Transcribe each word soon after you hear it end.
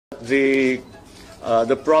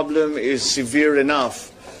the problem is severe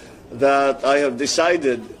enough that I have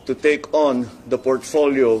decided to take on the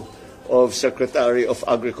portfolio of Secretary of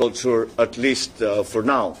Agriculture, at least for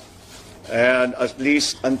now, and at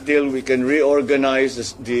least until we can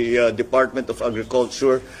reorganize the Department of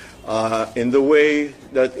Agriculture in the way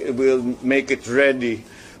that it will make it ready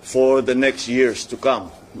for the next years to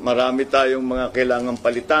come. Marami tayong mga kailangang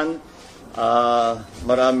palitan,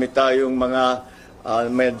 marami tayong mga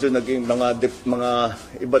medyo naging mga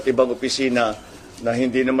iba't ibang opisina na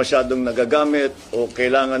hindi na masyadong nagagamit o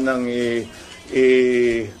kailangan ng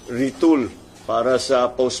i-retool para sa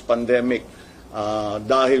post-pandemic.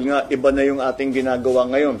 Dahil nga iba na yung ating ginagawa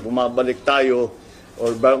ngayon, bumabalik tayo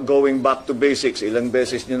or going back to basics. Ilang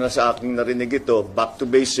beses nyo na sa aking narinig ito, back to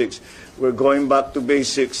basics. We're going back to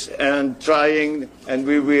basics and trying, and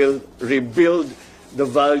we will rebuild the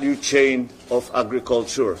value chain of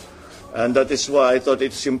agriculture. And that is why I thought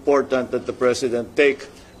it's important that the President take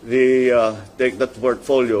that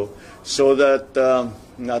portfolio, so that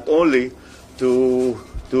not only to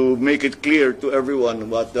make it clear to everyone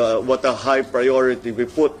what a high priority we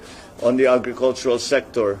put on the agricultural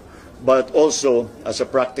sector, but also as a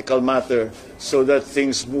practical matter, so that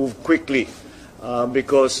things move quickly,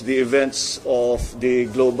 because the events of the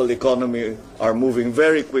global economy are moving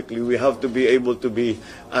very quickly. We have to be able to be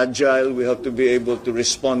agile. We have to be able to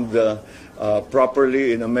respond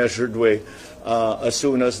properly in a measured way as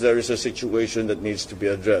soon as there is a situation that needs to be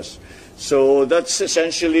addressed. So that's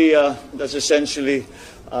essentially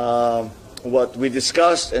what we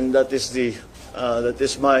discussed, and that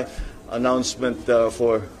is my announcement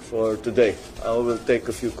for today. I will take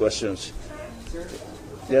a few questions.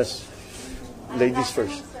 Yes, ladies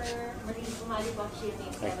first.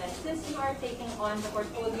 Since you are taking on the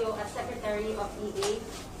portfolio as Secretary of EA,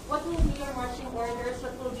 what will be your marching orders?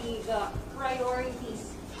 What will be the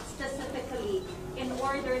priorities specifically in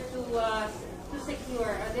order to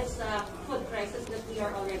secure this food crisis that we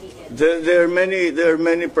are already in? There are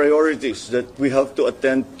many priorities that we have to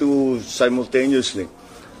attend to simultaneously.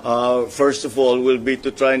 First of all, will be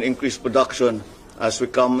to try and increase production as we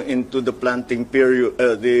come into the planting period,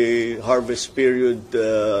 the harvest period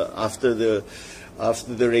after the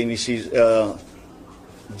rainy season,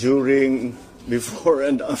 before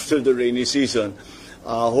and after the rainy season.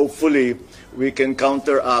 Hopefully, we can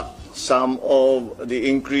counteract some of the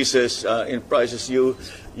increases in prices.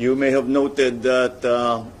 You may have noted that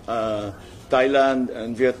Thailand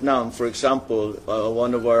and Vietnam, for example,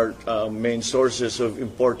 one of our main sources of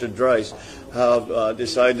imported rice, have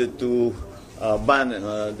decided to ban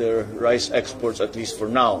their rice exports, at least for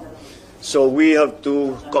now. So we have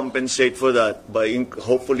to compensate for that by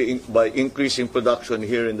hopefully by increasing production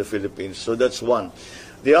here in the Philippines. So that's one.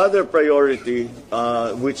 The other priority,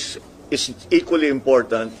 which is equally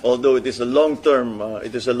important, although it is a long-term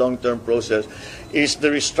process, is the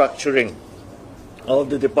restructuring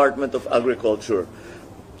of the Department of Agriculture.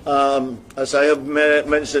 As I have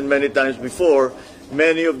mentioned many times before,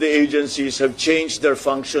 many of the agencies have changed their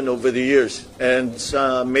function over the years, and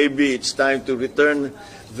maybe it's time to return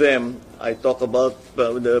them. I talk about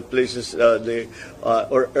the places,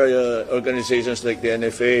 organizations like the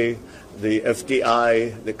NFA, the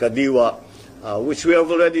FTI, the Kadiwa, which we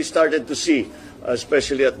have already started to see,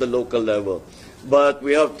 especially at the local level. But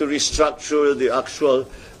we have to restructure the actual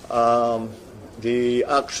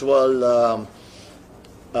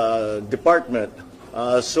department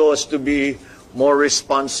so as to be more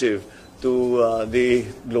responsive to the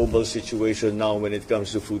global situation now when it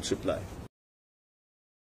comes to food supply.